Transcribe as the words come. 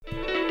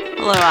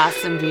Hello,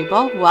 awesome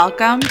people.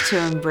 Welcome to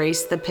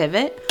Embrace the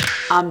Pivot.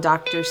 I'm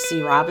Dr.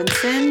 C.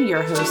 Robinson,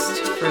 your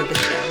host for the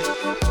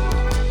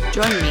show.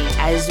 Join me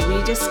as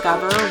we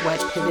discover what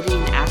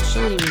pivoting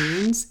actually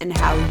means and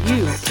how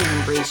you can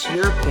embrace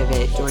your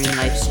pivot during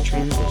life's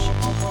transition.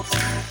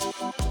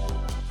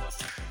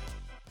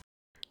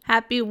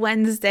 Happy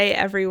Wednesday,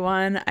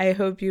 everyone. I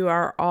hope you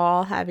are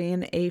all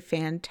having a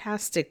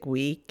fantastic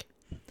week.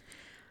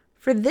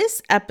 For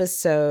this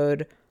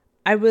episode,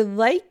 I would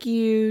like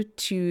you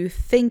to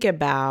think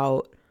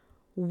about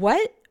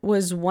what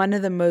was one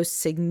of the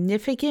most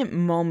significant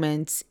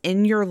moments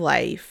in your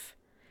life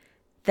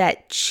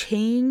that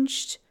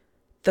changed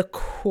the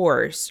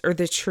course or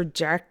the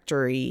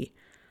trajectory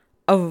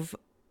of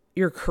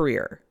your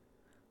career.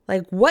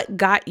 Like, what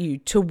got you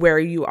to where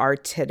you are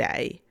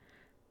today?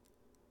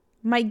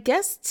 My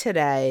guest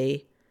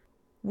today,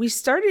 we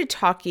started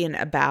talking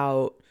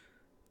about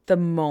the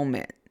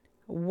moment.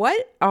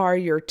 What are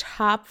your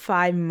top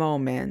 5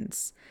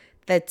 moments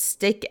that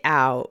stick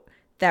out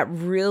that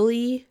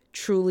really,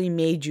 truly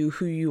made you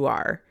who you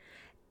are?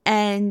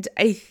 And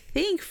I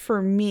think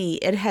for me,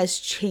 it has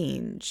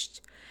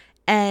changed.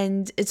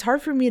 And it's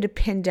hard for me to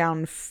pin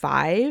down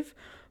 5,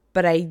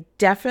 but I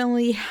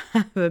definitely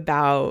have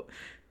about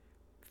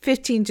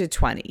 15 to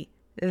 20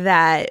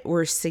 that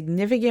were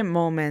significant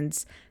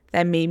moments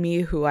that made me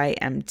who I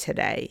am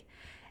today.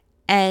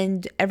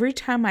 And every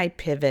time I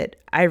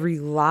pivot, I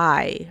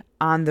rely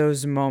on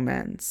those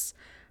moments.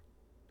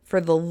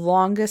 For the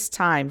longest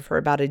time, for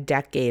about a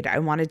decade, I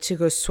wanted to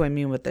go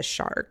swimming with the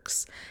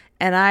sharks.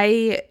 And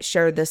I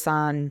shared this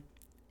on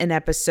an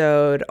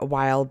episode a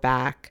while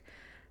back.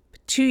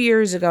 2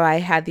 years ago, I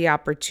had the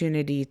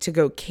opportunity to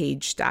go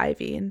cage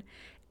diving.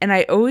 And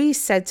I always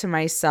said to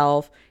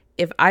myself,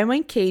 if I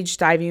went cage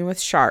diving with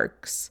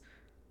sharks,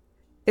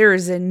 there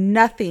is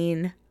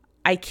nothing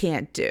I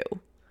can't do.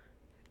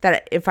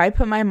 That if I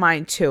put my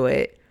mind to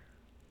it,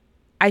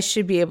 I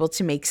should be able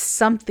to make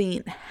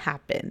something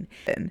happen.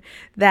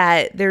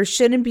 That there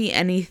shouldn't be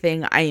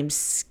anything I am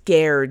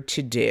scared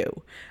to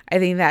do. I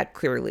think that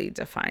clearly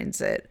defines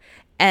it.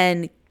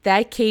 And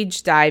that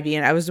cage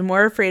diving, I was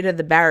more afraid of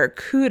the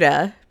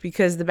barracuda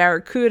because the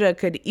barracuda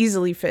could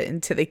easily fit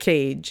into the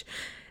cage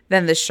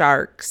than the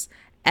sharks.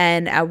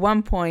 And at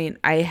one point,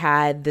 I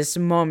had this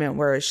moment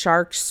where a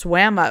shark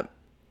swam up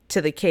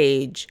to the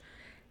cage.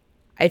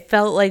 I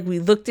felt like we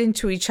looked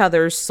into each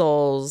other's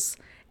souls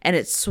and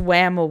it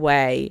swam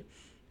away.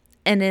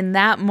 And in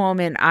that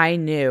moment, I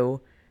knew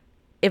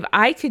if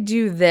I could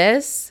do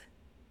this,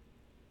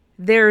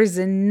 there is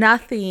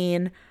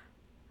nothing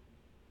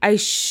I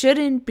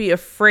shouldn't be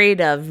afraid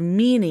of,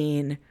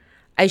 meaning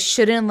I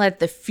shouldn't let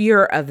the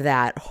fear of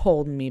that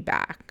hold me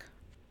back.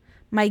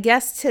 My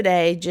guest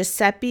today,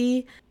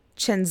 Giuseppe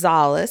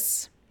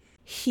Cenzuales,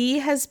 he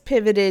has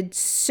pivoted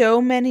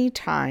so many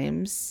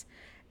times.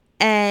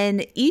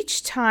 And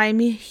each time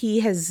he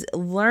has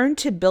learned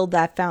to build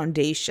that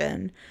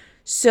foundation.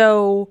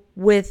 So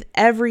with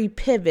every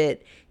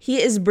pivot,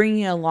 he is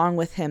bringing along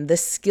with him the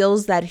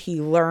skills that he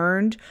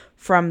learned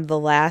from the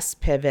last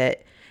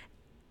pivot.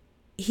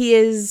 He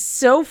is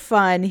so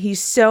fun.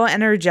 He's so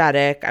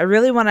energetic. I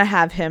really want to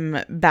have him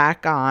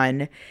back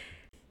on.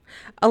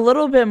 A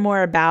little bit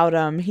more about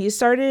him. He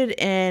started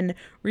in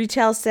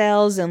retail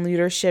sales and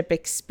leadership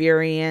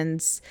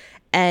experience,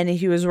 and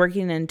he was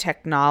working in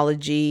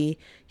technology.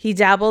 He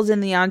dabbled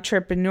in the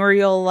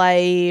entrepreneurial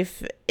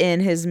life in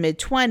his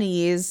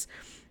mid-20s.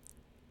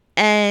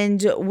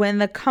 And when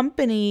the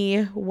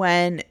company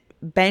went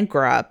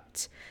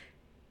bankrupt,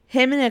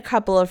 him and a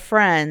couple of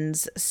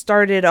friends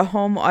started a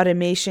home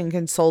automation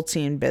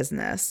consulting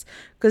business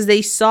because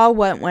they saw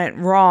what went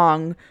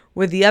wrong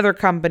with the other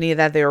company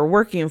that they were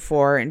working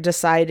for and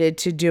decided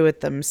to do it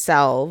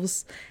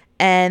themselves.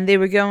 And they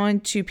would go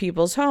into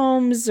people's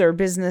homes or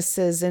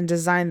businesses and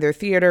design their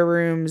theater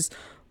rooms,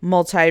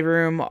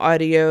 multi-room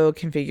audio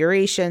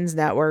configurations,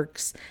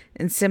 networks,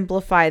 and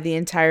simplify the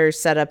entire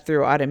setup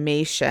through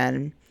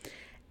automation.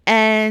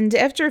 And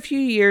after a few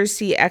years,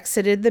 he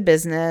exited the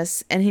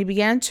business and he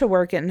began to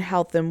work in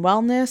health and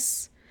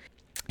wellness.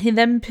 He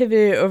then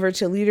pivoted over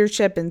to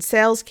leadership and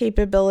sales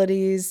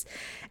capabilities.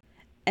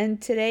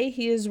 And today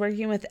he is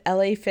working with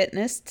LA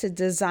Fitness to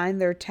design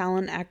their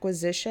talent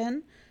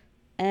acquisition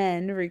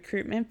and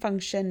recruitment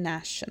function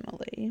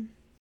nationally.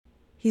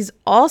 He's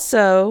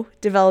also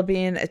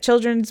developing a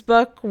children's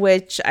book,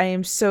 which I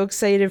am so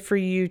excited for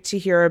you to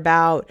hear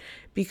about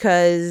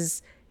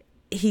because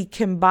he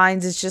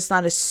combines, it's just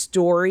not a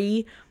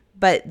story,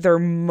 but they're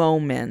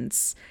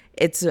moments.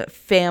 It's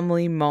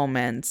family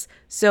moments.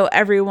 So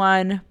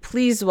everyone,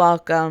 please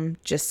welcome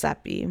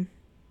Giuseppe.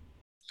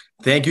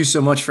 Thank you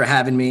so much for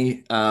having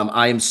me.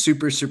 I am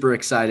super, super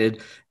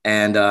excited,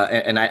 and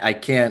I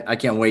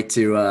can't wait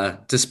to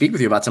speak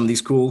with you about some of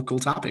these cool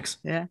topics.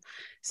 Yeah.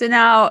 So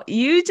now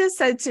you just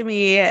said to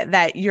me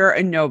that you're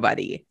a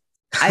nobody.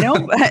 I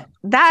don't,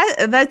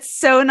 that's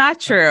so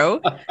not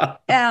true.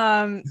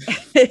 I'm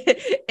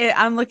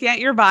looking at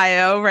your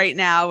bio right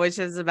now, which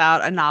is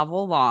about a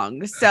novel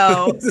long.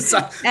 So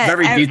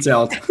very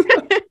detailed.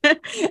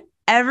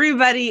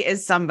 Everybody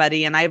is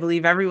somebody, and I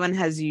believe everyone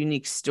has a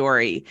unique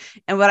story.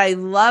 And what I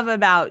love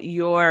about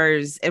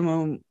yours, and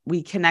when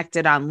we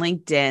connected on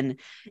LinkedIn,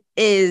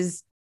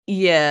 is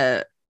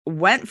you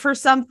went for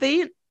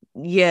something,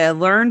 you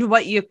learned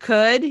what you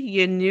could,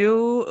 you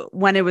knew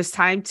when it was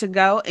time to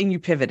go, and you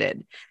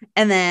pivoted.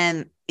 And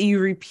then you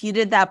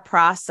repeated that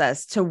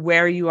process to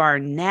where you are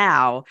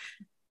now.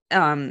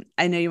 I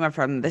know you went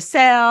from the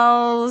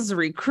sales,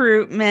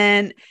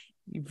 recruitment,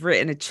 you've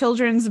written a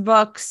children's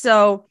book.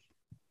 So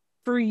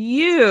for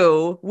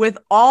you, with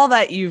all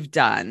that you've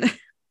done,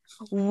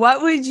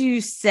 what would you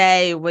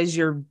say was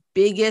your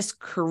biggest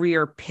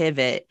career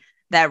pivot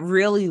that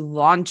really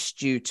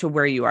launched you to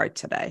where you are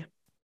today?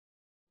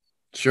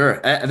 Sure.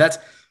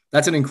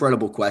 That's an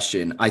incredible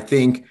question. I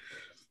think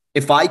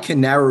if I can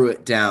narrow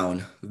it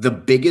down, the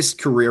biggest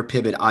career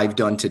pivot I've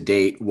done to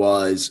date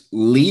was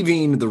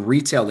leaving the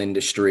retail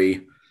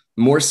industry,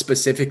 more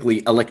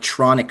specifically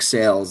electronic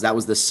sales. That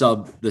was the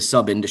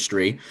sub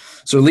industry.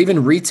 So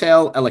leaving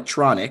retail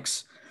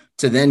electronics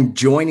to then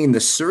joining the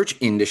search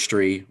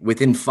industry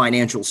within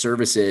financial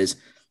services,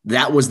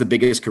 that was the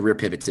biggest career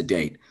pivot to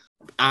date.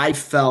 I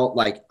felt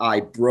like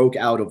I broke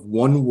out of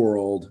one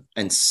world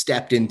and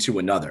stepped into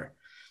another.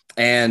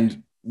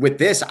 And with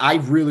this, I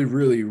really,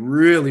 really,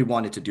 really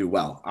wanted to do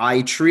well.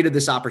 I treated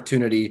this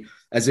opportunity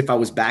as if I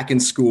was back in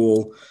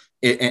school.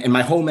 And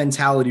my whole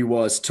mentality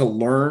was to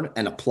learn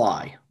and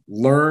apply,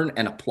 learn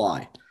and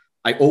apply.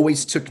 I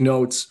always took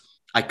notes.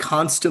 I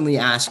constantly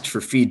asked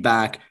for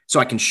feedback so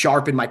I can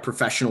sharpen my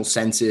professional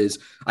senses.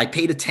 I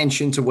paid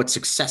attention to what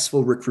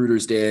successful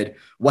recruiters did,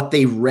 what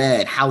they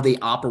read, how they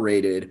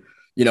operated.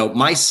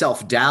 My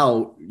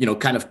self-doubt,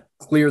 kind of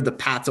cleared the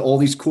path to all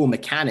these cool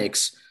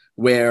mechanics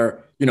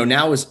where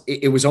now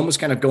it was almost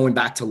kind of going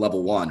back to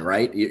level one,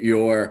 right?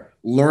 You're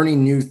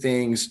learning new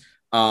things,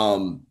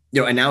 and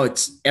now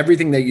it's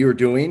everything that you're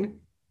doing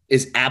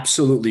is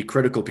absolutely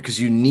critical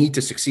because you need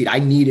to succeed. I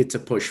needed to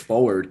push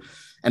forward,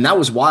 and that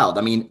was wild.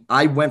 I mean,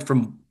 I went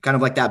from kind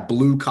of like that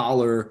blue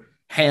collar,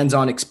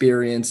 hands-on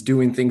experience,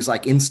 doing things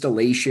like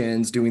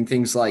installations, doing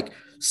things like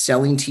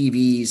selling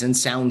TVs and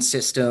sound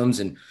systems,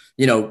 and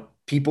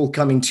people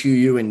coming to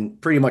you and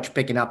pretty much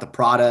picking out the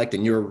product,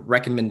 and you're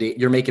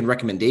making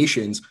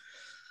recommendations.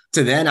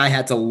 To then I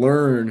had to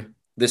learn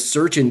the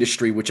search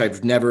industry, which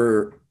I've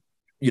never,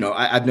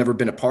 I've never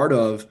been a part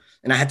of.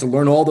 And I had to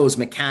learn all those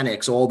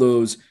mechanics, all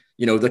those,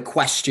 the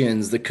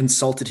questions, the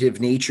consultative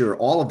nature,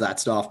 all of that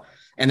stuff.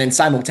 And then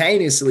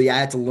simultaneously, I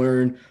had to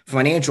learn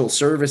financial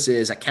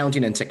services,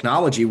 accounting, and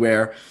technology,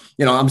 where,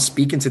 I'm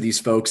speaking to these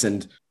folks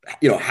and,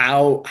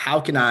 how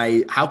can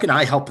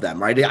I help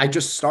them? Right. I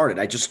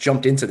just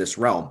jumped into this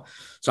realm.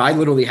 So I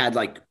literally had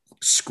like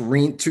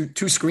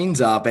two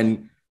screens up,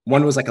 and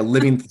one was like a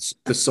living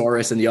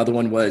thesaurus, and the other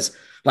one was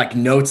like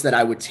notes that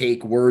I would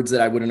take, words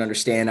that I wouldn't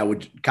understand. I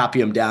would copy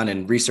them down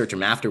and research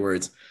them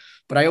afterwards.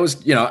 But I always,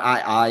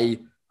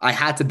 I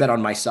had to bet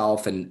on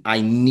myself, and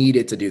I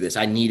needed to do this.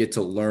 I needed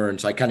to learn.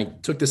 So I kind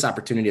of took this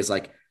opportunity as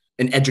like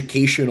an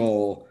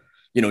educational,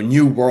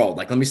 new world.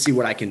 Like, let me see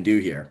what I can do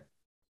here.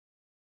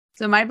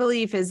 So my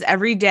belief is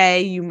every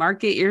day you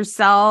market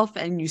yourself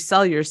and you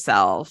sell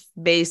yourself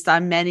based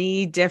on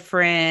many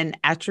different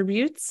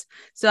attributes.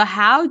 So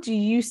how do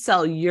you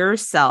sell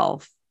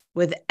yourself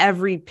with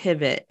every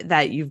pivot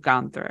that you've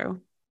gone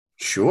through?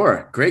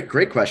 Sure. Great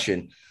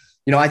question.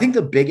 I think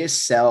the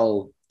biggest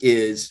sell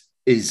is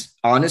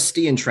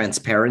honesty and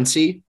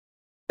transparency.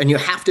 And you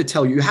have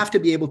to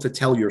be able to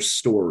tell your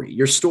story.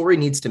 Your story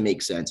needs to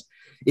make sense.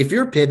 If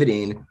you're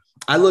pivoting,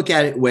 I look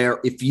at it where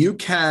if you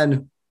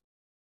can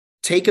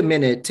take a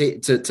minute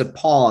to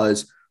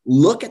pause,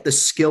 look at the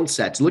skill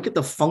sets, look at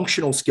the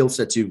functional skill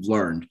sets you've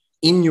learned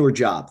in your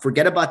job.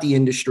 Forget about the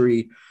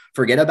industry,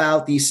 forget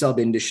about the sub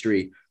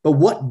industry, but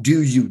what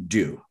do you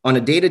do on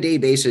a day-to-day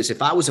basis?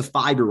 If I was a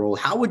 5-year-old,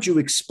 how would you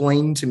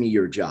explain to me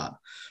your job?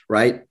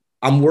 Right?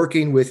 I'm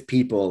working with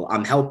people.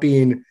 I'm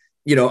helping,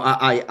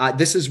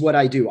 this is what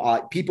I do.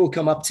 People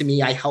come up to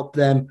me, I help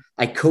them,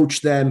 I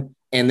coach them,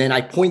 and then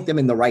I point them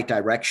in the right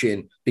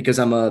direction because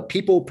I'm a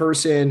people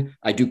person.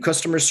 I do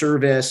customer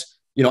service.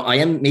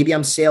 Maybe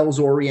I'm sales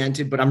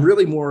oriented, but I'm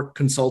really more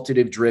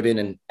consultative driven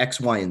and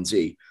X, Y, and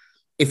Z.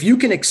 If you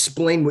can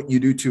explain what you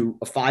do to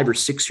a 5 or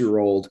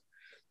 6-year-old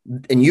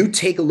and you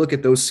take a look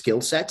at those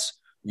skill sets,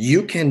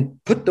 you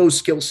can put those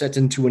skill sets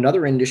into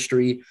another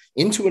industry,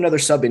 into another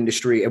sub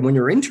industry. And when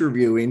you're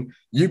interviewing,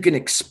 you can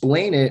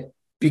explain it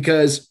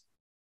because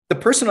the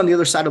person on the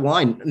other side of the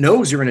line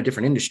knows you're in a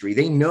different industry.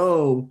 They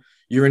know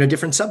you're in a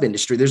different sub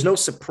industry. There's no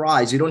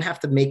surprise. You don't have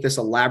to make this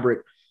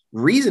elaborate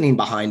reasoning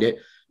behind it,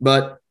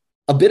 but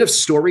a bit of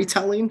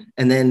storytelling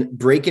and then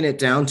breaking it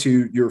down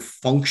to your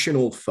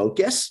functional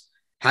focus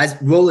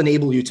will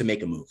enable you to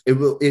make a move.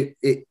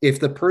 If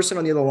the person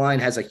on the other line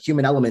has a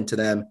human element to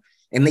them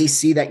and they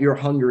see that you're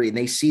hungry and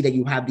they see that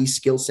you have these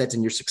skill sets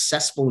and you're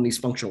successful in these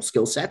functional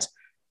skill sets,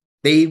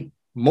 they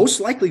most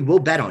likely will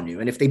bet on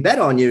you. And if they bet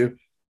on you,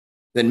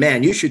 then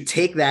man, you should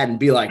take that and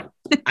be like,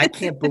 I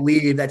can't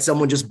believe that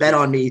someone just bet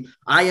on me.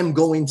 I am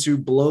going to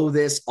blow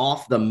this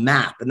off the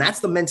map. And that's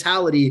the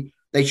mentality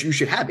that you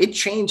should have. It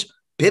changed.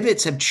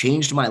 Pivots have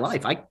changed my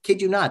life. I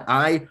kid you not.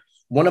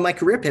 One of my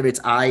career pivots,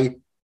 I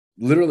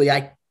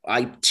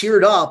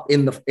teared up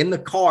in the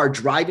car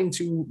driving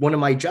to one of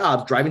my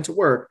jobs, driving to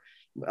work.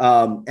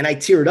 And I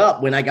teared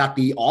up when I got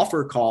the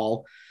offer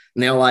call,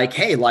 and they're like,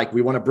 hey, like,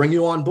 we want to bring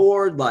you on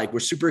board. Like, we're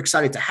super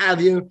excited to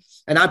have you.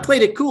 And I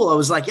played it cool. I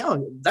was like,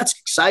 yo, that's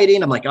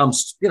exciting. I'm like,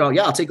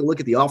 yeah, I'll take a look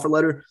at the offer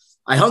letter.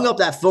 I hung up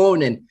that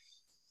phone and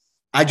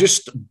I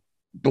just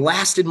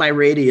blasted my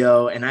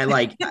radio. And I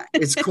like,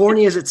 as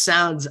corny as it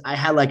sounds, I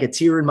had like a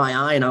tear in my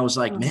eye. And I was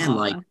like, man,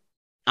 like,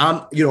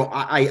 I've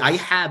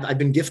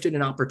been gifted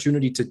an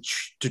opportunity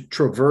to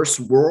traverse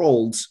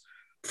worlds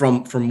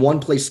from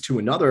one place to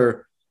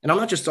another. And I'm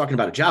not just talking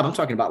about a job. I'm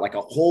talking about like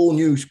a whole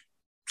new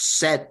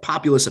set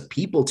populace of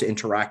people to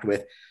interact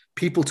with,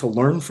 people to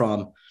learn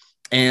from.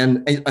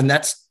 And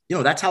that's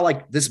how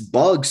like this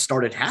bug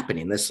started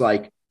happening. This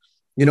like,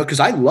 cause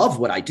I love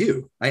what I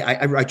do.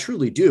 I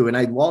truly do. And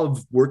I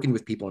love working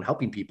with people and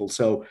helping people.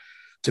 So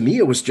to me,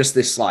 it was just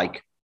this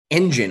like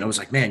engine. I was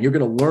like, man, you're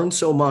going to learn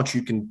so much.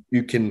 You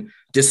can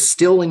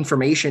distill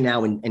information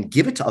now and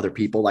give it to other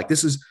people. Like,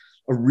 this is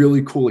a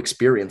really cool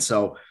experience.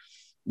 So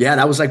yeah,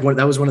 that was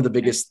one of the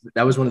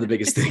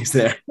biggest things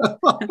there.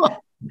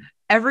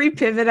 Every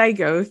pivot I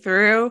go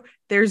through,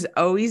 there's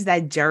always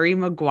that Jerry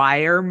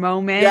Maguire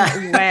moment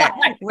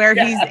where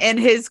he's in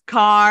his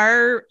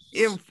car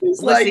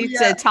listening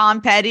to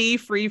Tom Petty,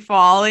 Free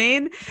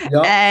Falling.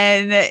 Yep.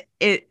 And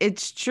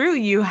it's true.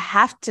 You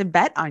have to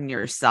bet on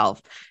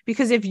yourself,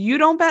 because if you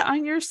don't bet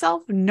on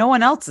yourself, no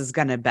one else is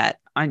going to bet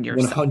on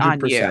yourself, 100%,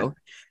 on you.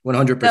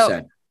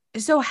 100%.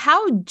 So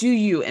how do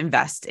you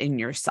invest in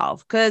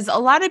yourself? Because a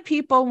lot of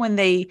people, when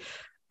they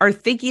are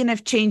thinking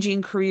of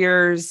changing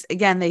careers,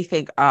 again, they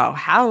think, oh,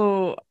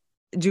 how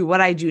do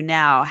what I do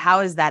now, how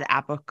is that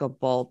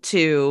applicable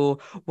to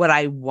what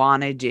I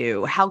want to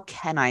do? How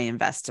can I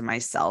invest in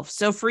myself?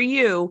 So for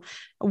you,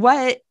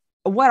 what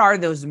are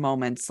those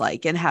moments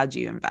like, and how do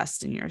you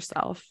invest in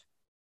yourself?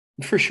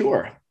 For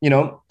sure.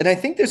 And I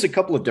think there's a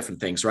couple of different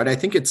things, right? I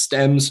think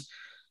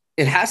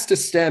it has to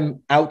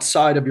stem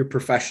outside of your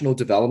professional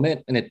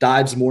development, and it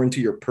dives more into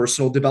your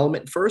personal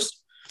development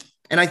first.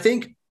 And I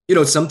think,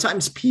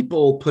 sometimes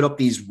people put up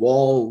these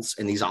walls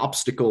and these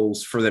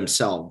obstacles for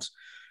themselves.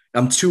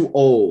 I'm too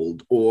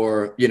old,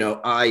 or,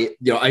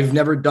 I've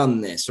never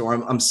done this, or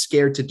I'm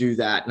scared to do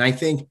that. And I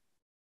think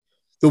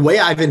the way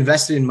I've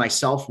invested in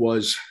myself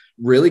was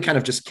really kind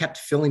of just kept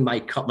filling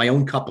my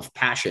own cup of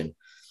passion.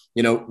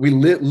 We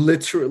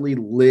literally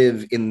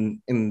live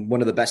in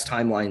one of the best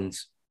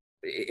timelines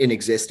in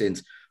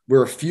existence.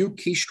 We're a few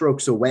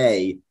keystrokes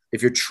away.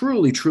 If you're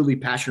truly, truly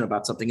passionate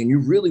about something and you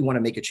really want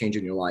to make a change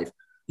in your life,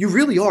 you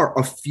really are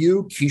a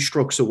few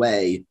keystrokes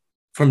away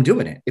from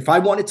doing it. If I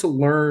wanted to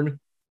learn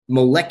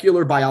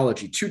molecular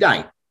biology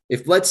tonight,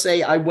 if let's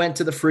say I went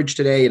to the fridge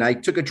today and I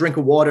took a drink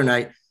of water and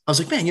I was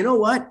like, man, you know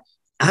what?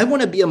 I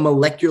want to be a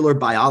molecular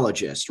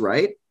biologist,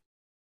 right?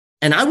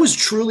 And I was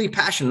truly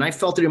passionate. And I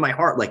felt it in my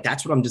heart, like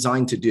that's what I'm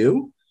designed to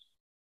do.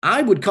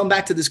 I would come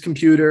back to this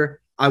computer.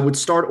 I would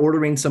start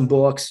ordering some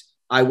books.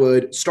 I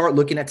would start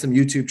looking at some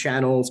YouTube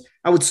channels.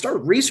 I would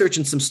start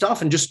researching some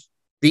stuff, and just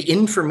the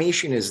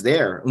information is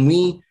there. And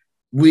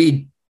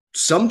we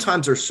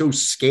sometimes are so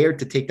scared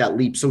to take that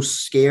leap, so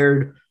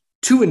scared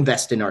to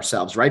invest in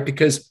ourselves, right?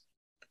 Because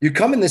you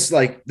come in this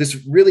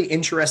really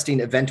interesting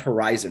event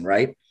horizon,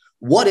 right?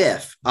 What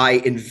if I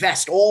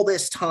invest all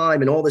this time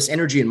and all this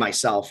energy in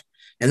myself,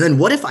 and then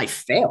what if I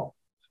fail?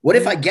 What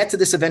if I get to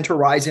this event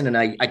horizon and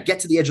I get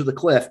to the edge of the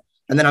cliff,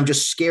 and then I'm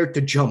just scared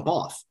to jump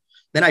off?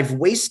 Then I've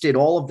wasted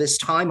all of this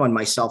time on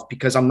myself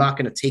because I'm not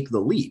going to take the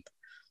leap.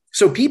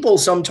 So people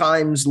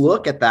sometimes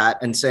look at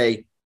that and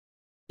say,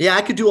 yeah,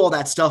 I could do all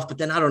that stuff, but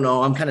then I don't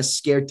know, I'm kind of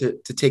scared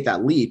to take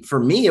that leap. For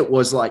me, it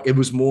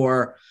was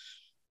more,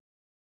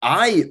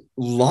 I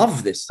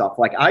love this stuff.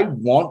 Like, I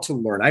want to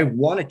learn. I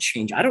want to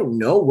change. I don't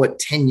know what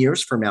 10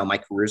 years from now my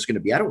career is going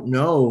to be. I don't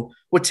know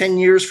what 10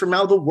 years from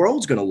now the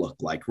world's going to look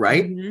like,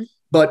 right? Mm-hmm.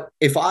 But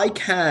if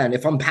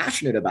I'm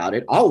passionate about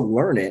it, I'll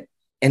learn it.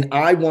 And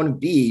I want to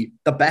be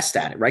the best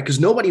at it, right? Because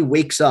nobody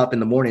wakes up in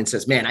the morning and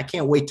says, man, I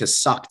can't wait to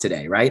suck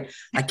today, right?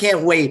 I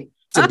can't wait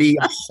to be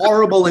a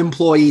horrible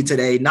employee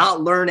today, not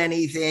learn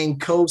anything,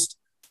 coast.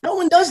 No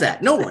one does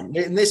that. No one.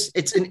 And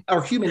it's in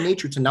our human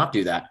nature to not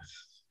do that.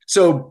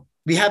 So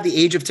we have the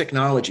age of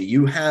technology.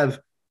 You have,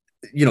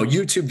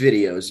 YouTube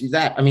videos.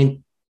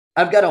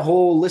 I've got a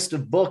whole list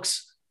of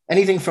books,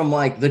 anything from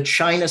like the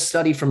China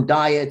study from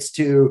diets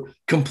to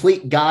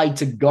complete guide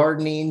to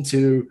gardening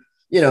to,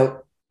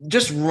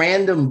 just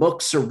random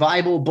books,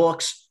 survival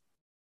books,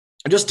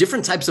 just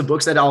different types of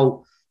books that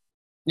I'll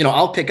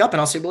pick up and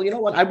I'll say, well, you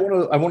know what? I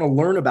want to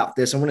learn about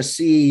this. I want to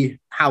see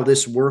how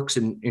this works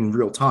in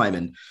real time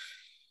and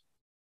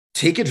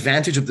take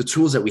advantage of the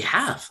tools that we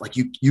have. Like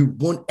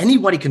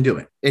anybody can do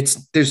it.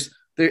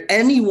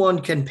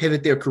 Anyone can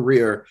pivot their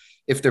career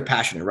if they're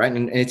passionate, right?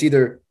 And it's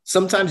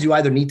sometimes you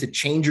either need to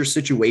change your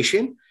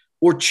situation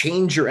or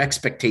change your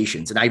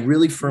expectations. And I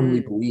really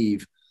firmly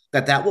believe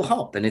that will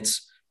help. And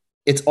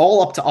it's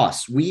all up to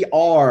us. We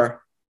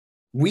are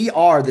we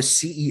are the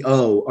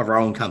CEO of our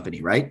own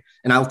company, right?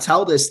 And I'll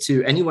tell this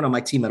to anyone on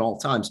my team at all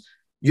times.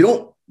 You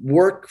don't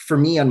work for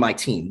me on my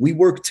team. We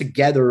work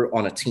together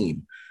on a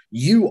team.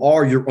 You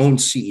are your own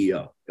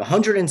CEO.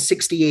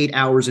 168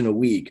 hours in a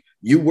week,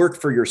 you work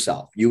for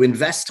yourself. You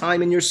invest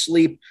time in your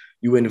sleep.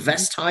 You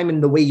invest time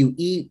in the way you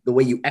eat, the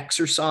way you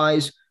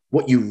exercise,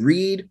 what you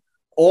read,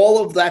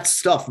 all of that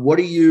stuff. What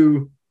are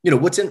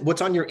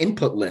what's on your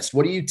input list?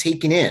 What are you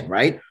taking in,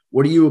 right?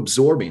 What are you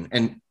absorbing?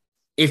 And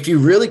if you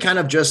really kind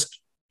of just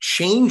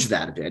change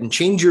that a bit and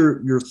change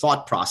your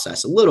thought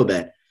process a little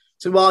bit,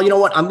 so, well, you know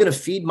what? I'm going to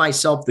feed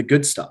myself the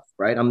good stuff,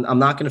 right? I'm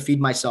not going to feed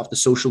myself the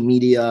social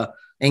media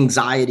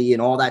anxiety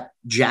and all that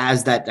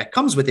jazz that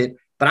comes with it.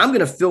 But I'm going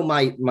to fill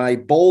my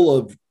bowl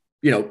of,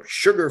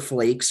 sugar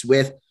flakes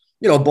with,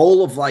 a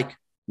bowl of like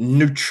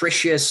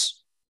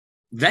nutritious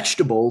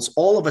vegetables.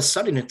 All of a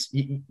sudden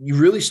you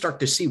really start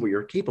to see what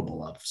you're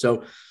capable of.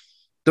 So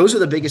those are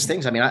the biggest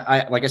things. I mean,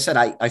 I like I said,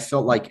 I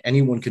felt like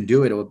anyone can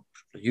do it, or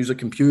use a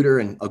computer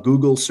and a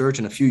Google search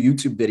and a few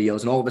YouTube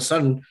videos. And all of a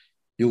sudden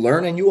you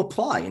learn and you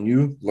apply, and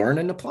you learn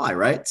and apply.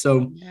 Right.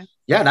 So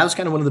yeah, that was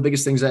kind of one of the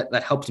biggest things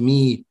that helped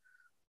me,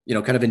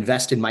 kind of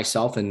invest in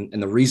myself and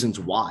the reasons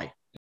why.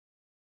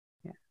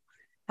 Yeah.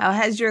 How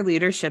has your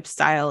leadership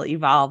style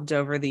evolved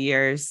over the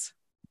years?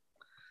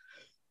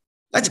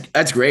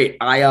 That's great.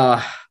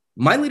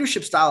 My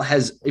leadership style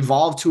has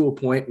evolved to a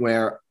point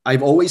where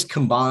I've always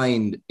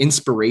combined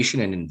inspiration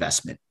and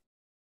investment.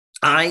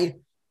 I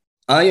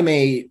am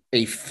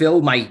a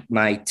fill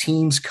my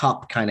team's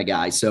cup kind of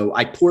guy. So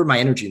I pour my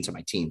energy into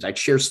my teams. I'd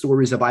share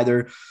stories of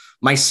either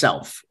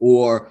myself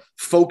or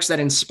folks that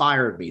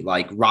inspired me,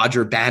 like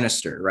Roger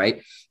Bannister,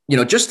 right?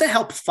 Just to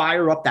help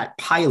fire up that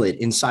pilot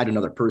inside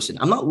another person.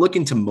 I'm not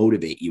looking to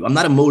motivate you. I'm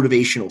not a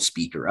motivational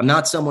speaker. I'm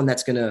not someone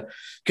that's going to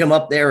come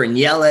up there and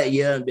yell at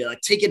you and be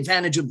like, take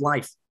advantage of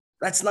life.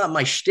 That's not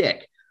my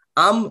shtick.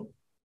 I'm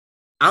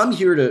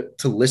here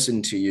to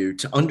listen to you,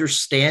 to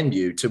understand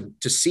you,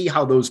 to see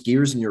how those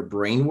gears in your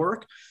brain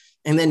work.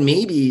 And then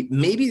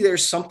maybe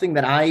there's something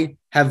that I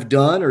have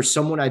done, or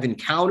someone I've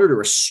encountered,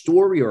 or a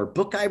story or a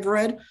book I've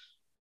read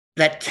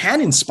that can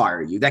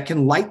inspire you, that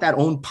can light that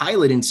own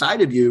pilot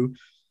inside of you.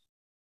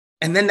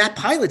 And then that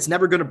pilot's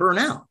never going to burn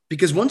out,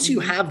 because once you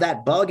have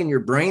that bug in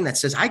your brain that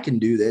says, I can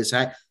do this,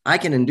 I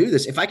can do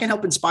this. If I can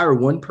help inspire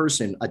one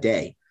person a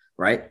day,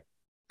 right?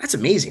 That's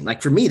amazing.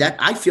 Like for me, that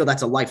I feel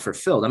that's a life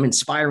fulfilled. I'm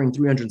inspiring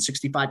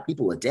 365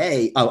 people a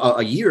day,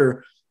 a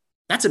year.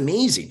 That's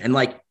amazing. And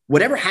like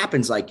whatever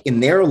happens, like in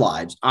their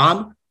lives,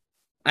 I'm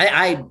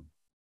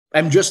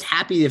just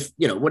happy if,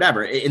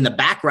 whatever in the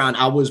background,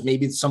 I was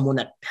maybe someone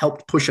that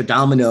helped push a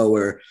domino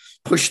or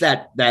push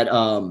that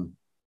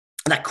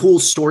cool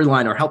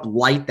storyline, or help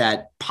light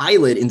that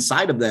pilot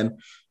inside of them.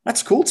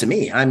 That's cool to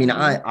me. I mean,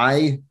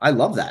 I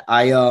love that.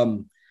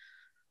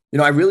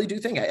 I really do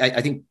think,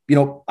 I think,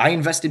 I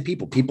invest in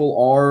people. People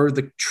are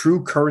the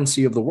true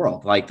currency of the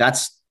world. Like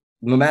that's,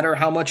 no matter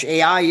how much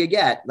AI you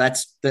get,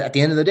 at the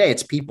end of the day,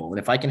 it's people. And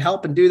if I can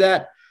help and do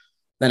that,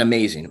 then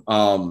amazing.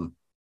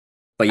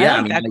 But yeah,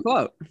 I like that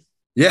quote.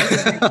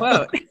 Yeah.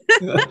 Quote.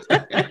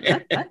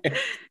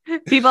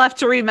 People have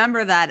to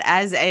remember that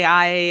as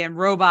AI and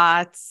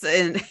robots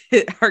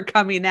are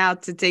coming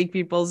out to take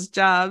people's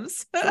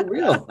jobs. For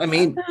real. I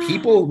mean,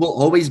 people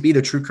will always be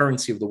the true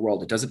currency of the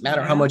world. It doesn't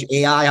matter how much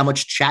AI, how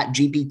much chat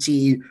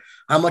GPT,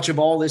 how much of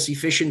all this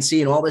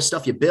efficiency and all this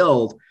stuff you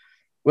build.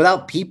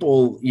 Without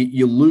people,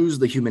 you lose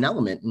the human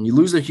element, and you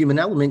lose the human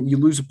element, you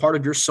lose a part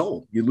of your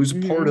soul. You lose a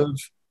part of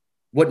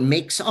what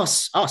makes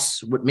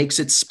us, what makes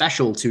it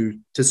special to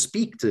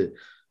speak to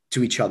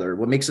each other,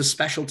 what makes us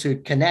special to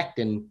connect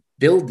and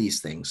build these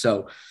things.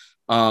 So,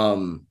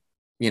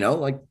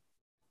 like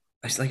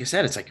I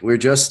said, it's like, we're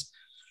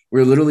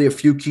literally a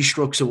few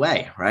keystrokes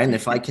away. Right. And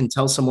if I can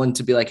tell someone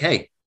to be like,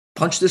 hey,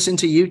 punch this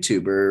into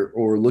YouTube,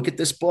 or look at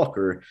this book,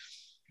 or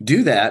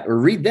do that, or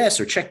read this,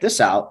 or check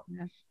this out,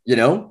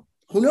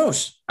 who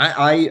knows?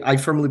 I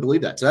firmly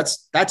believe that. So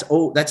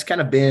that's kind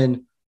of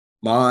been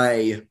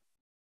my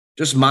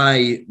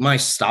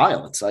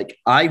style. It's like,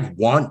 I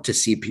want to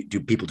see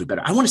people do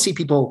better. I want to see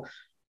people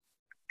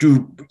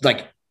do,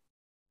 like,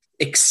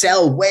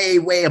 excel way,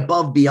 way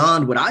above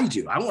beyond what I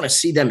do. I want to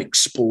see them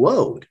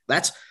explode.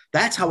 That's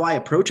how I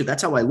approach it.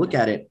 That's how I look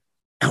at it.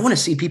 I want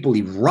to see people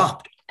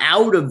erupt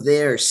out of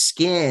their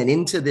skin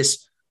into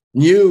this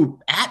new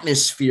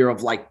atmosphere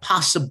of like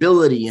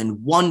possibility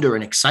and wonder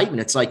and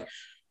excitement. It's like,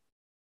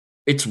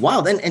 it's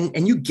wild.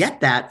 And you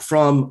get that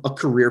from a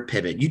career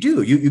pivot. You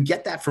do. You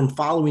get that from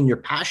following your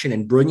passion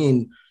and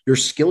bringing your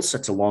skill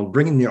sets along,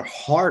 bringing your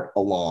heart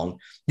along.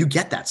 You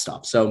get that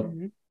stuff.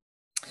 So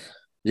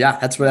yeah,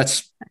 that's what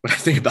I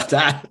think about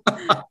that.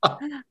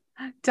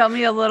 Tell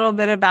me a little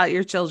bit about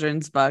your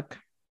children's book.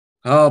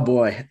 Oh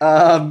boy.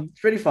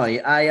 Pretty funny.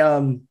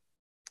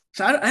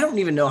 So I don't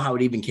even know how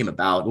it even came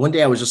about. One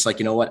day I was just like,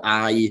 you know what?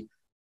 I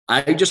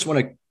just want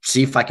to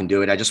see if I can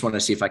do it. I just want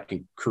to see if I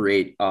can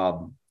create,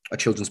 a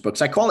children's book.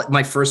 So I call it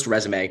my first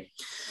resume.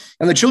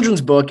 And the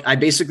children's book, I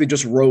basically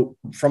just wrote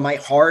from my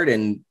heart,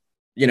 and,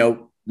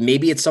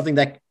 maybe it's something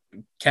that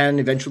can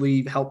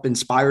eventually help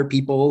inspire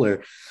people.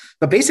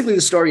 But basically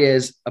the story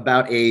is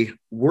about a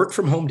work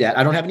from home dad.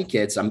 I don't have any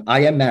kids. I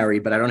am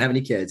married, but I don't have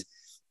any kids.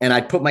 And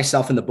I put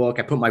myself in the book.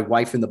 I put my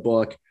wife in the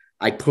book.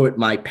 I put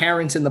my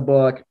parents in the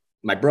book,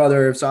 my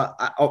brother. So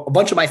a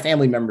bunch of my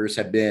family members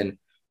have been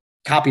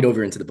copied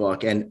over into the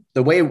book. And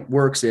the way it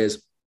works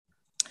is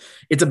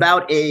it's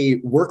about a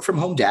work from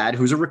home dad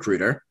who's a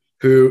recruiter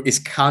who is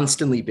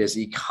constantly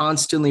busy,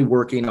 constantly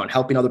working on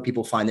helping other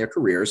people find their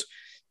careers,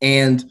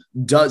 and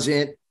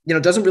doesn't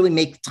really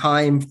make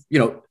time,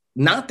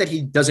 not that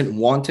he doesn't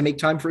want to make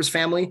time for his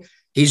family.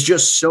 He's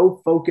just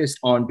so focused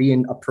on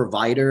being a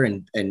provider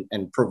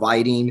and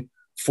providing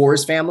for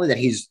his family that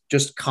he's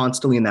just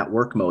constantly in that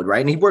work mode, right?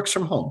 And he works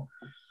from home.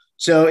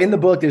 So in the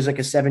book, there's like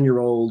a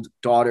 7-year-old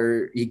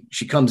daughter.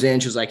 She comes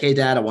in, she's like, "Hey,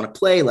 Dad, I want to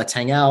play. Let's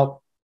hang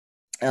out."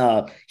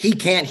 He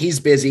can't,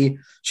 he's busy.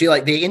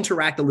 They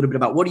interact a little bit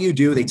about what do you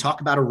do? They talk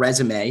about a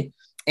resume,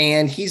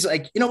 and he's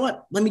like, "You know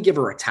what? Let me give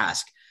her a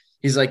task."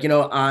 He's like, he's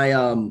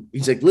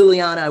like,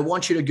 "Liliana, I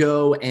want you to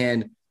go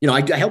and,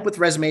 I help with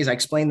resumes. I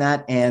explain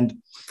that.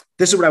 And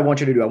this is what I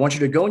want you to do. I want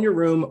you to go in your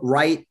room,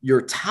 write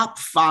your top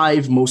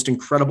 5 most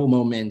incredible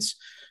moments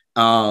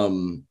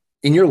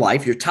in your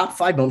life, your top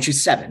 5 moments."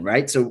 She's 7,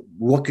 right? So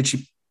what could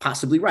she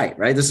possibly write,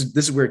 right? This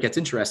is where it gets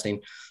interesting.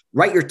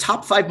 Write your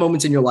top 5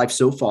 moments in your life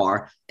so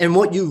far and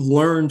what you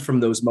learned from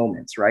those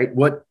moments, right?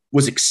 What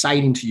was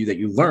exciting to you that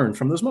you learned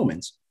from those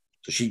moments?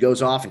 So she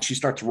goes off and she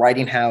starts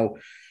writing how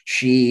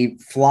she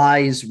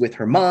flies with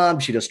her mom.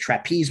 She does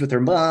trapeze with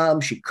her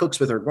mom. She cooks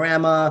with her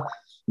grandma,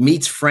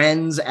 meets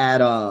friends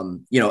at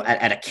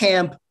a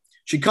camp.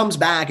 She comes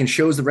back and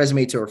shows the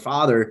resume to her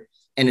father.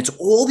 And it's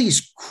all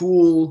these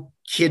cool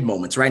kid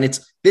moments, right? And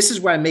this is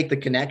where I make the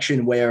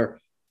connection where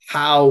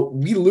how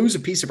we lose a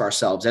piece of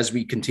ourselves as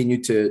we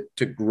continue to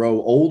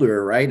grow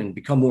older, right? And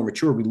become more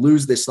mature. We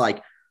lose this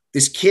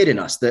kid in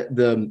us,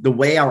 the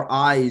way our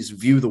eyes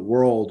view the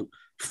world,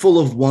 full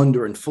of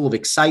wonder and full of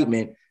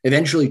excitement,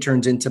 eventually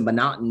turns into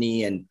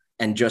monotony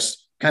and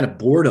just kind of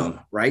boredom,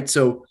 right?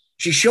 So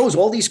she shows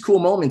all these cool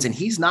moments and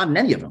he's not in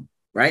any of them,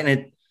 right?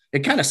 And it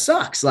kind of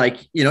sucks.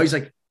 He's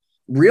like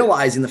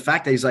realizing the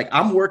fact that he's like,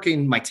 I'm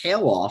working my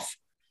tail off,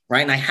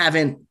 right? And I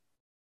haven't,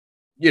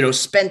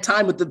 spent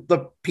time with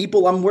the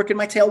people I'm working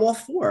my tail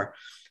off for.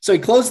 So he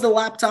closes the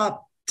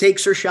laptop,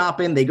 takes her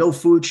shopping. They go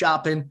food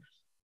shopping.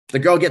 The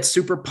girl gets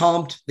super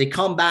pumped. They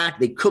come back.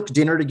 They cook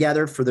dinner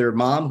together for their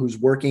mom, who's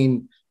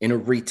working in a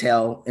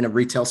retail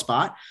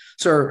spot.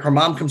 So her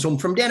mom comes home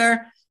from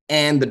dinner,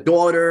 and the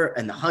daughter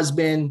and the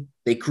husband,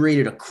 they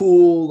created a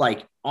cool,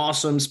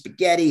 awesome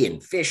spaghetti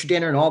and fish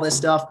dinner and all this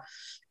stuff.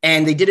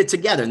 And they did it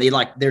together.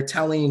 And they're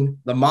telling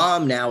the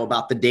mom now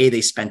about the day they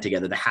spent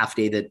together, the half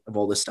day of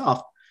all this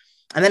stuff.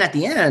 And then at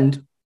the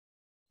end,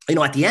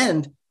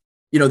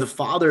 the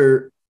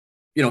father,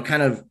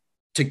 kind of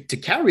to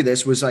carry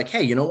this was like,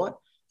 "Hey, you know what?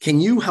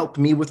 Can you help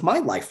me with my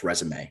life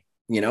resume?"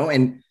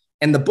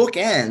 And the book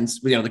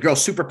ends, the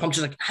girl's super pumped.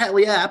 She's like, "Hell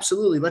yeah,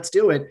 absolutely. Let's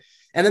do it."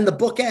 And then the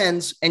book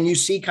ends and you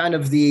see kind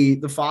of the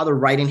father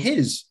writing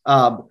his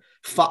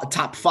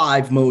top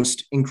 5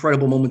 most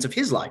incredible moments of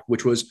his life,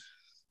 which was,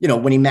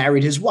 when he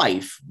married his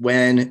wife,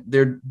 when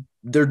their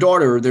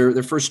daughter,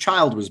 their first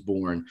child was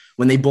born,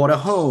 when they bought a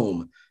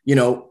home,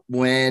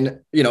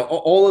 when,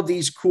 all of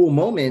these cool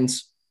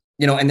moments,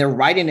 and they're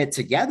writing it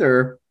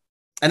together.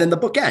 And then the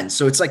book ends.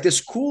 So it's like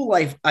this cool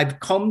life I've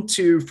come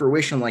to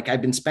fruition.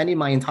 I've been spending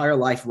my entire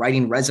life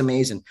writing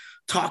resumes and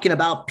talking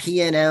about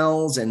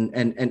P&Ls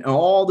and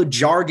all the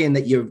jargon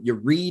that you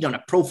read on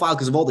a profile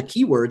because of all the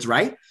keywords,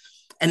 right?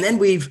 And then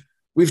we've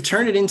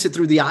turned it into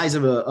through the eyes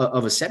of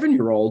a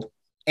 7-year-old.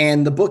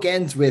 And the book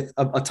ends with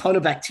a ton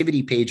of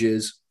activity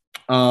pages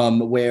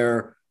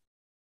where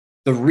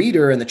the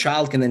reader and the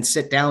child can then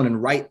sit down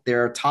and write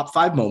their top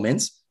 5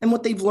 moments and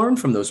what they've learned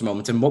from those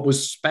moments and what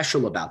was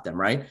special about them,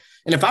 right?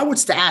 And if I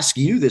was to ask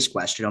you this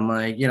question, I'm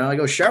like, I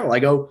go,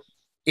 Cheryl,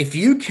 if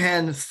you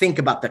can think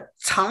about the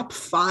top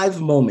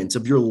 5 moments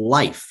of your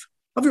life,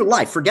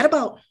 forget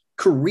about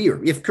career.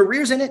 If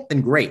career's in it,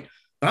 then great.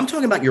 But I'm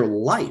talking about your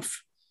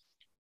life.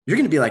 You're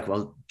going to be like,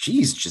 well,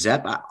 geez,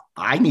 Giuseppe,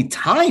 I need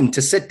time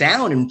to sit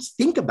down and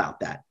think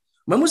about that.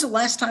 When was the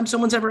last time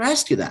someone's ever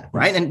asked you that,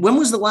 right? And when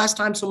was the last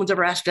time someone's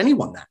ever asked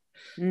anyone that?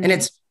 Mm-hmm.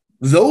 And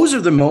those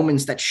are the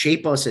moments that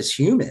shape us as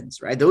humans,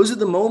 right? Those are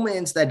the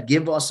moments that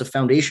give us a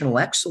foundational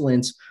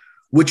excellence,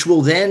 which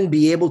will then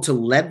be able to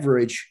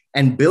leverage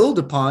and build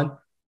upon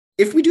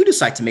if we do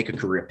decide to make a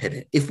career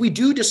pivot. If we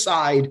do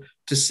decide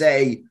to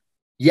say,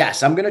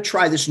 yes, I'm going to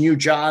try this new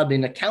job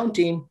in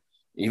accounting,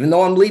 even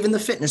though I'm leaving the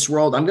fitness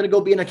world, I'm going to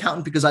go be an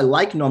accountant because I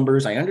like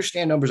numbers. I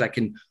understand numbers. I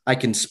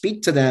can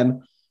speak to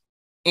them.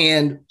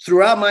 And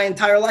throughout my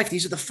entire life,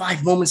 these are the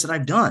 5 moments that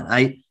I've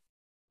done.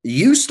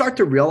 You start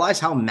to realize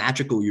how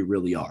magical you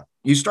really are.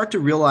 You start to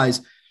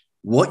realize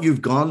what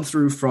you've gone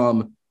through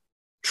from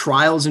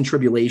trials and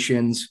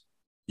tribulations,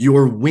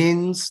 your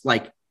wins,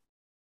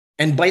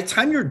 and by the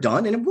time you're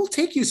done, and it will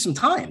take you some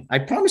time, I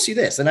promise you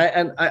this. And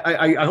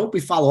I hope we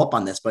follow up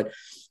on this, but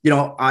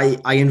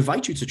I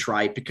invite you to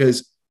try it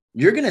because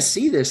you're going to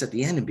see this at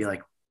the end and be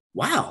like,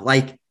 wow,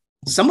 like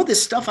some of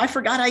this stuff I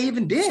forgot I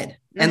even did.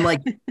 And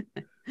like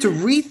to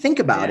rethink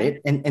about Yeah.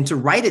 it and to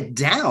write it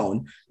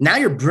down, now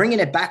you're bringing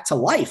it back to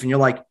life and you're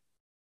like,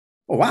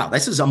 oh, wow,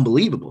 this is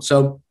unbelievable.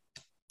 So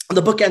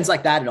the book ends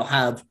like that. It'll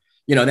have,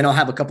 then I'll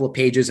have a couple of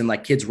pages and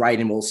like kids write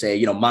and we'll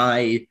say,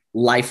 my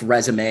life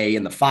resume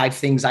and the 5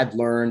 things I've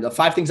learned, the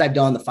 5 things I've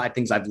done, the 5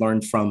 things I've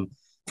learned from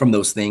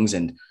those things.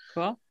 And,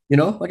 Cool.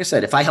 like I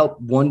said, if I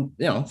help one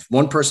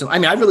person, I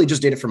mean, I really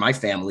just did it for my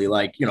family,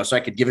 like, so I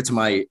could give it to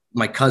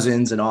my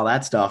cousins and all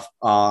that stuff.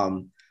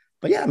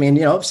 But yeah, I mean,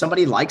 if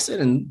somebody likes it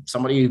and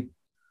somebody,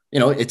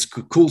 it's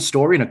a cool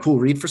story and a cool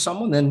read for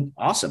someone, then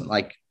awesome.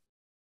 Like,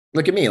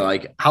 look at me,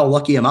 like how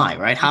lucky am I,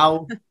 right?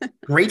 How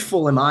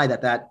grateful am I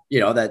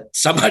that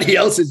somebody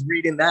else is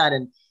reading that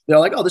and they're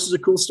like, oh, this is a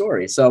cool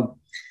story. So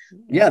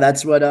yeah,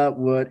 that's what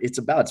it's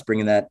about. It's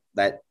bringing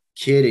that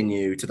kid in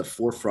you to the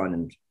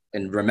forefront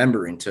and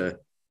remembering to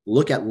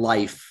look at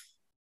life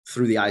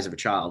through the eyes of a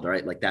child,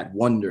 right? Like that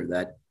wonder,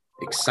 that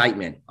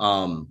excitement,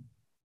 and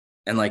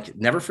like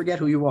never forget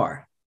who you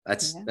are.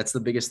 That's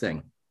the biggest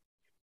thing.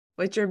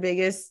 What's your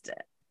biggest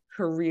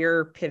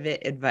career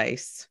pivot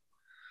advice?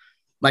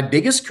 My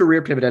biggest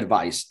career pivot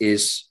advice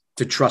is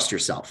to trust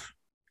yourself.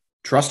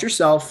 Trust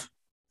yourself,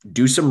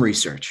 do some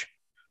research.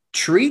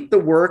 Treat the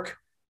work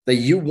that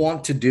you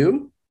want to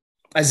do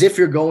as if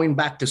you're going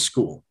back to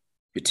school.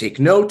 You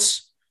take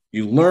notes,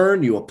 you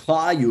learn, you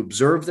apply, you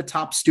observe the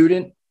top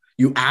student,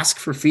 you ask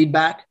for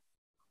feedback.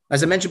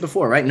 As I mentioned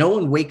before, right? No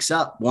one wakes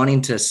up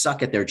wanting to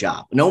suck at their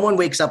job. No one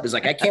wakes up is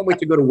like, I can't wait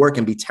to go to work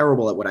and be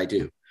terrible at what I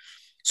do.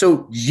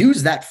 So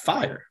use that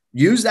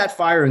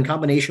fire in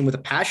combination with a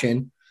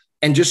passion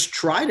and just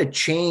try to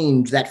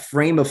change that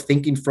frame of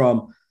thinking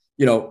from,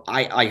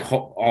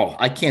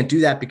 I can't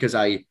do that because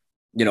I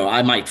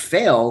might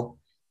fail,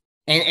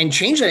 and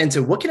change that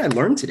into what can I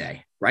learn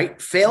today,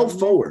 right? Fail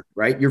forward,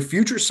 right? Your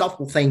future self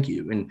will thank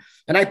you.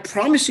 And I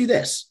promise you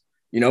this,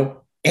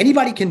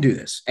 anybody can do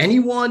this.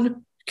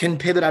 Anyone can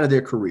pivot out of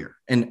their career.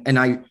 And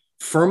I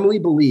firmly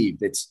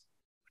believe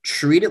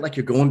treat it like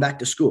you're going back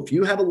to school. If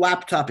you have a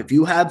laptop, if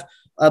you have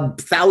a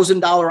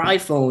 $1,000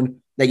 iPhone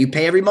that you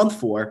pay every month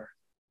for,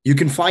 you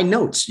can find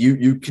notes.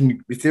 You can,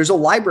 if there's a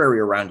library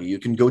around you, you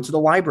can go to the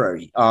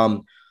library.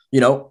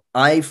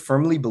 I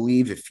firmly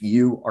believe if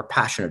you are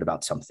passionate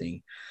about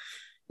something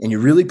and you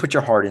really put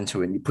your heart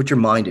into it and you put your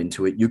mind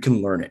into it, you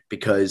can learn it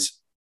because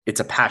it's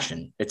a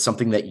passion. It's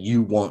something that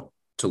you want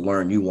to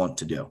learn, you want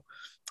to do.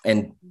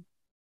 And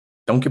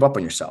don't give up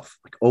on yourself.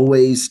 Like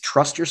always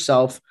trust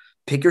yourself,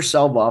 pick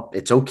yourself up.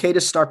 It's okay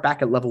to start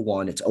back at level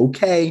 1. It's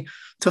okay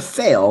to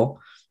fail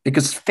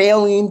because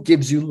failing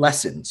gives you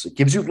lessons. It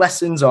gives you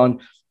lessons on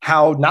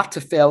how not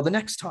to fail the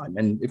next time.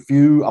 And if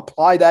you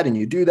apply that and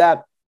you do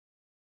that,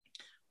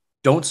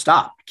 don't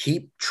stop.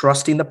 Keep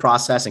trusting the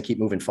process and keep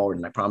moving forward.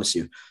 And I promise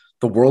you,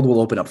 the world will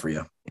open up for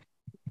you.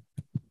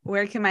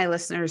 Where can my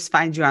listeners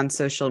find you on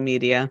social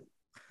media?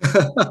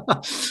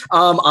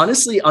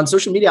 Honestly, on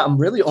social media, I'm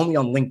really only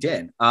on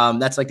LinkedIn.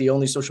 That's like the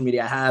only social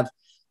media I have.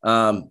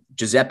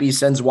 Giuseppe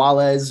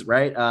Cenzuales,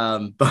 right?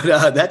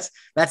 But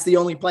that's the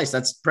only place.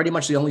 That's pretty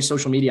much the only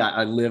social media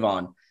I live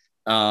on.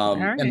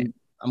 Right. And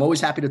I'm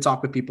always happy to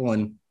talk with people,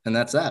 and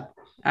that's that.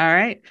 All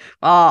right.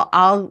 Well,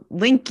 I'll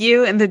link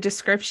you in the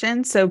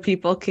description so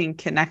people can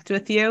connect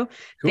with you.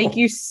 Cool. Thank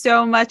you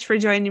so much for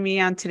joining me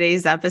on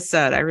today's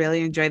episode. I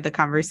really enjoyed the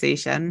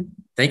conversation.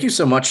 Thank you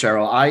so much,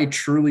 Cheryl. I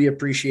truly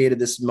appreciated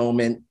this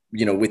moment,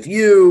 with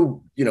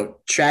you,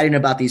 chatting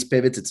about these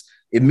pivots.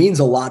 It means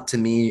a lot to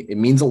me. It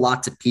means a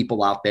lot to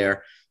people out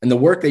there. And the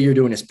work that you're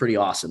doing is pretty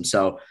awesome.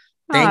 So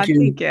thank you.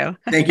 Thank you.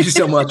 Thank you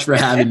so much for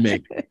having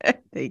me.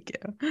 Thank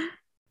you.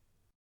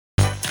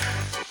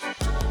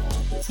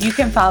 You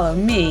can follow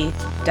me,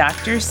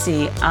 Dr.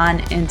 C, on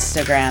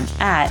Instagram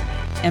at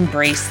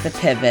Embrace the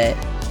Pivot.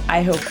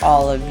 I hope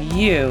all of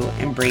you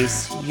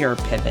embrace your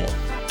pivot.